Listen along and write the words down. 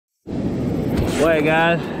Well, hey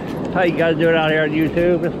guys, how you guys doing out here on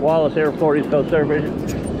YouTube? It's Wallace here for East Coast Surf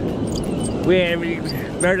Fishing. We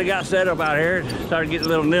barely got set up out here. Started getting a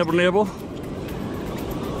little nibble.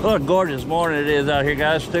 What a gorgeous morning it is out here,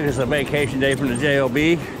 guys. Took us a vacation day from the JOB.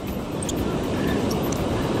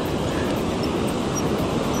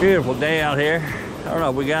 Beautiful day out here. I don't know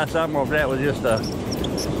if we got something or if that was just a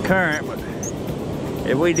current, but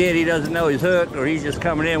if we did, he doesn't know he's hooked or he's just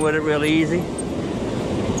coming in with it real easy.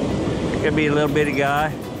 Could be a little bitty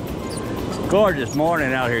guy. Gorgeous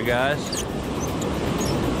morning out here, guys.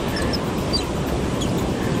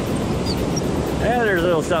 Yeah, there's a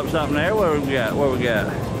little something there. What we got? What we got?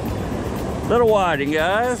 Little whiting,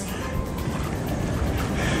 guys.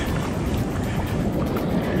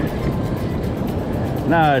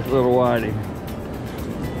 Nice little whiting.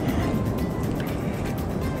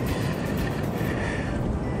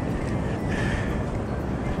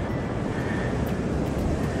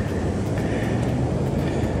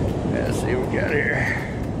 Let's see what we got here.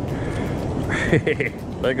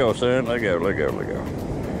 Let go, son. Let go, let go, let go.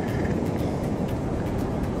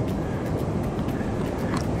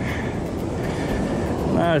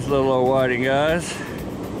 Nice little old whiting, guys.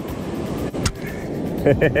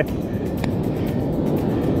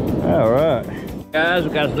 All right, guys, we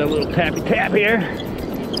got us a little tappy tap here.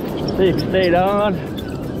 See if he stayed on.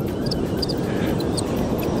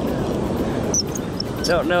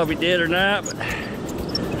 Don't know if he did or not, but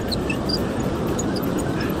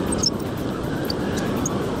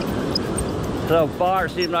so far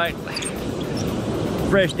it seems like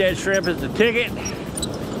fresh dead shrimp is the ticket.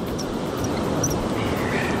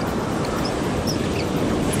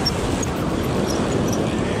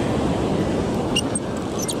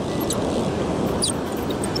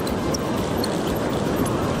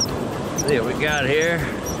 See what we got here.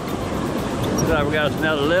 Looks like we got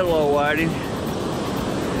another little old whiting.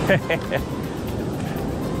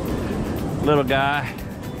 Little guy.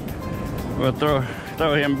 We'll throw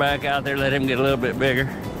him back out there, let him get a little bit bigger.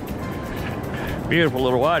 Beautiful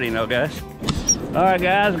little whiting though, guys. All right,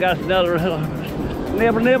 guys, got another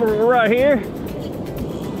nibble right here.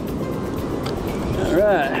 All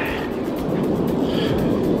right.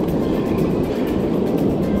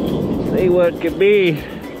 See what it could be.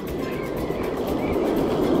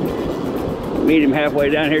 Meet him halfway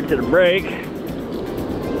down here to the break.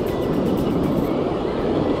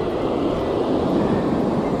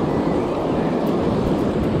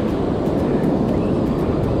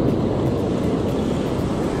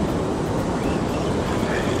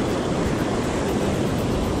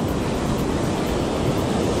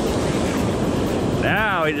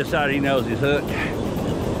 Now he decided he knows he's hooked.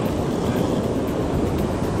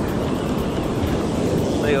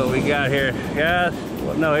 See what we got here, guys.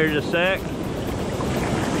 Well, no, here's a sec.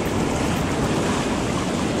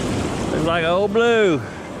 Looks like an old blue.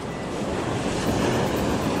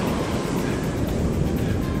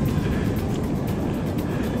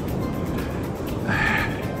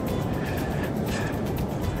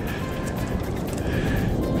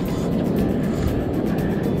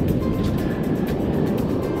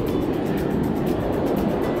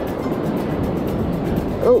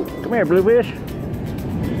 Oh, come here, Bluefish.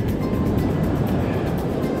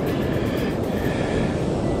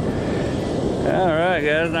 All right,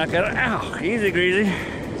 guys, knock it out. Ow, easy, greasy.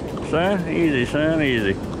 Son, easy, son,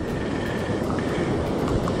 easy.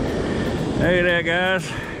 Look at that, guys.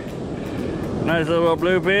 Nice little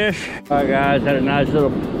bluefish. All right, guys, had a nice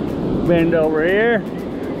little bend over here.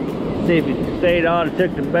 See if he stayed on and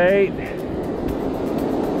took the bait.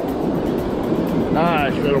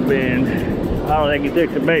 Nice little bend. I don't think he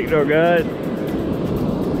took the bait though, guys.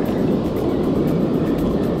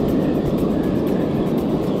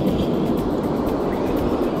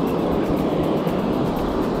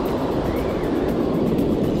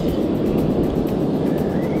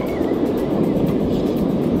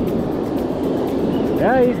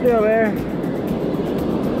 Yeah, he's still there.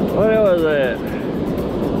 What was that?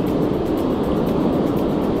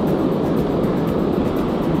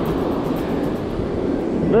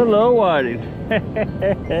 Little old whiting.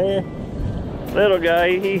 Little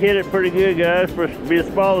guy, he hit it pretty good, guys. For to be as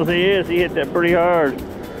small as he is, he hit that pretty hard.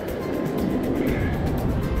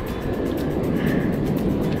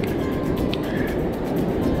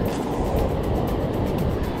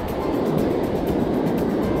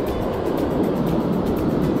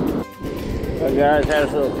 Well, guys, had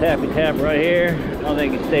this little tappy tap right here. I don't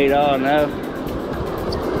think it stayed on enough.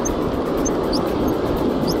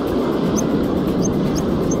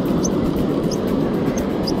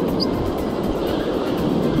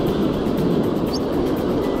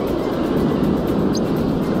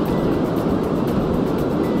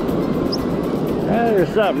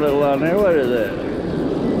 There's something little on there. What is that?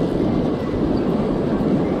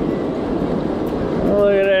 Oh,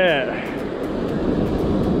 look at that.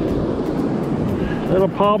 Little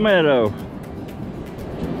Palometa.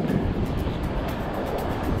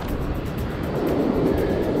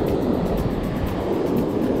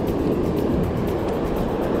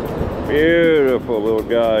 Beautiful little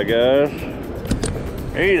guy, guys.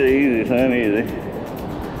 Easy, easy, son, easy.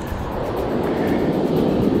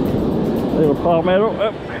 Little Palometa.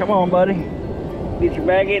 Oh, come on, buddy. Get your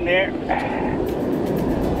bag in there.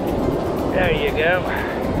 There you go.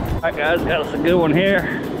 All right, guys, got us a good one here.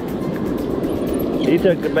 He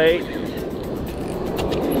took the bait.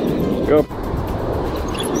 Go.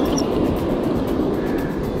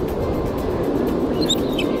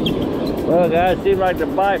 Well, guys, seems like the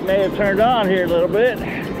bite may have turned on here a little bit.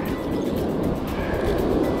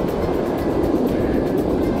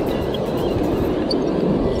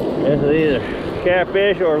 This is either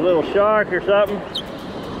catfish or a little shark or something.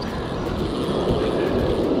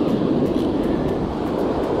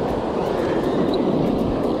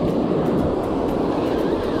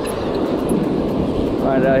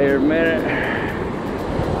 Find out here in a minute.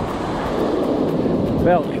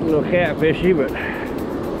 Felt a little catfishy, but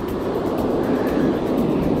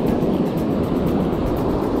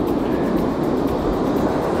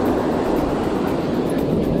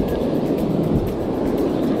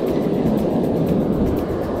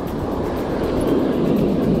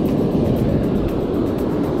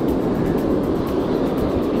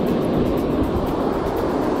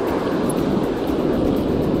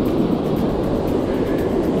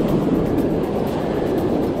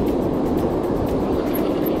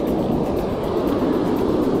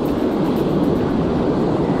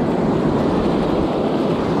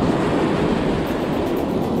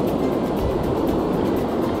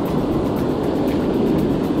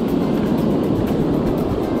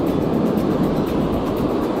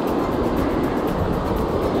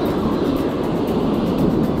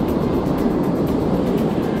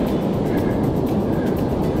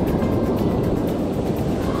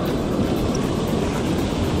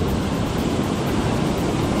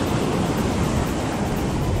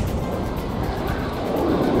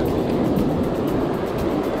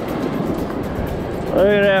look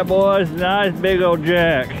at that, boys. Nice big old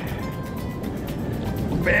jack.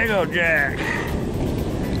 Big old jack.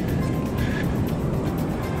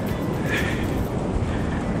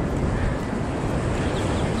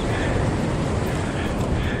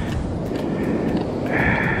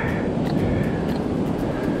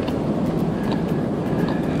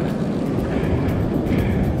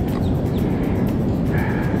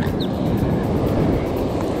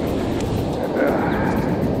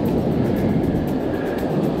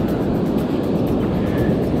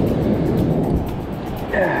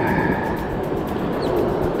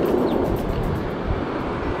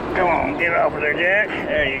 Come on, get off of there, Jack.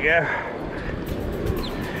 There you go.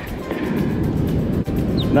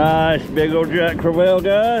 Nice big old jack crevalle,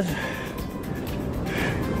 guys.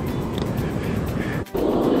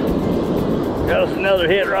 Got us another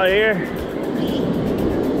hit right here.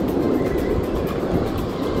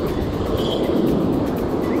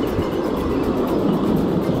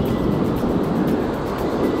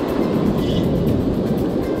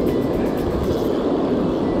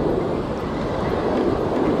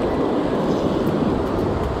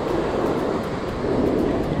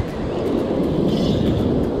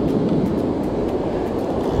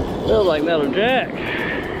 Feels like another jack.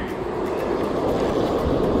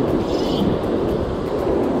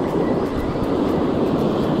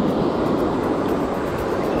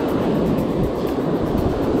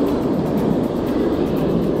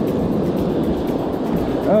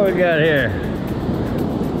 What we got here?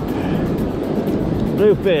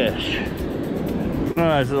 Bluefish.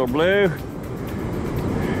 Nice little blue.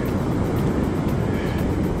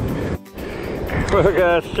 Well,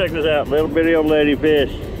 guys, check this out. Little bitty old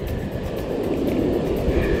ladyfish.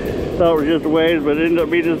 Thought it was just a waves, but it ended up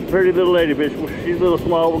being just a pretty little ladyfish. She's a little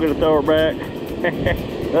small. We're gonna throw her back.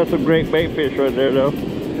 That's some great bait fish right there, though.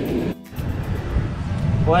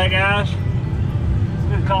 Well, hey guys,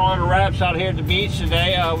 we're calling it a wraps out here at the beach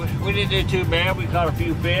today. We didn't do too bad. We caught a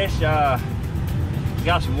few fish. Got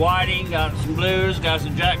some whiting, got some blues, got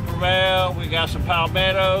some jack crevalle, we got some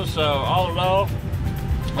palometas. So all in all,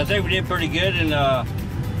 I think we did pretty good. And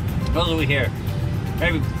what was we here?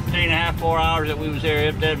 Maybe 3.5, 4 hours that we was there.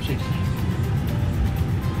 If that was,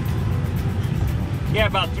 yeah,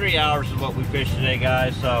 about 3 hours is what we fished today,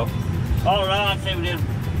 guys. So all in all, I'd say we did a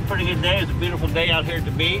pretty good day. It was a beautiful day out here at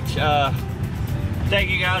the beach. Thank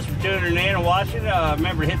you guys for tuning in and watching.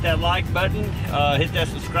 Remember to hit that like button, hit that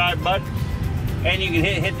subscribe button. And you can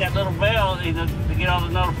hit that little bell to get all the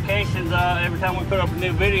notifications every time we put up a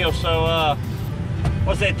new video. So I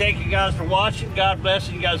want to say thank you guys for watching. God bless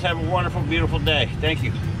you. You guys have a wonderful, beautiful day. Thank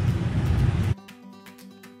you.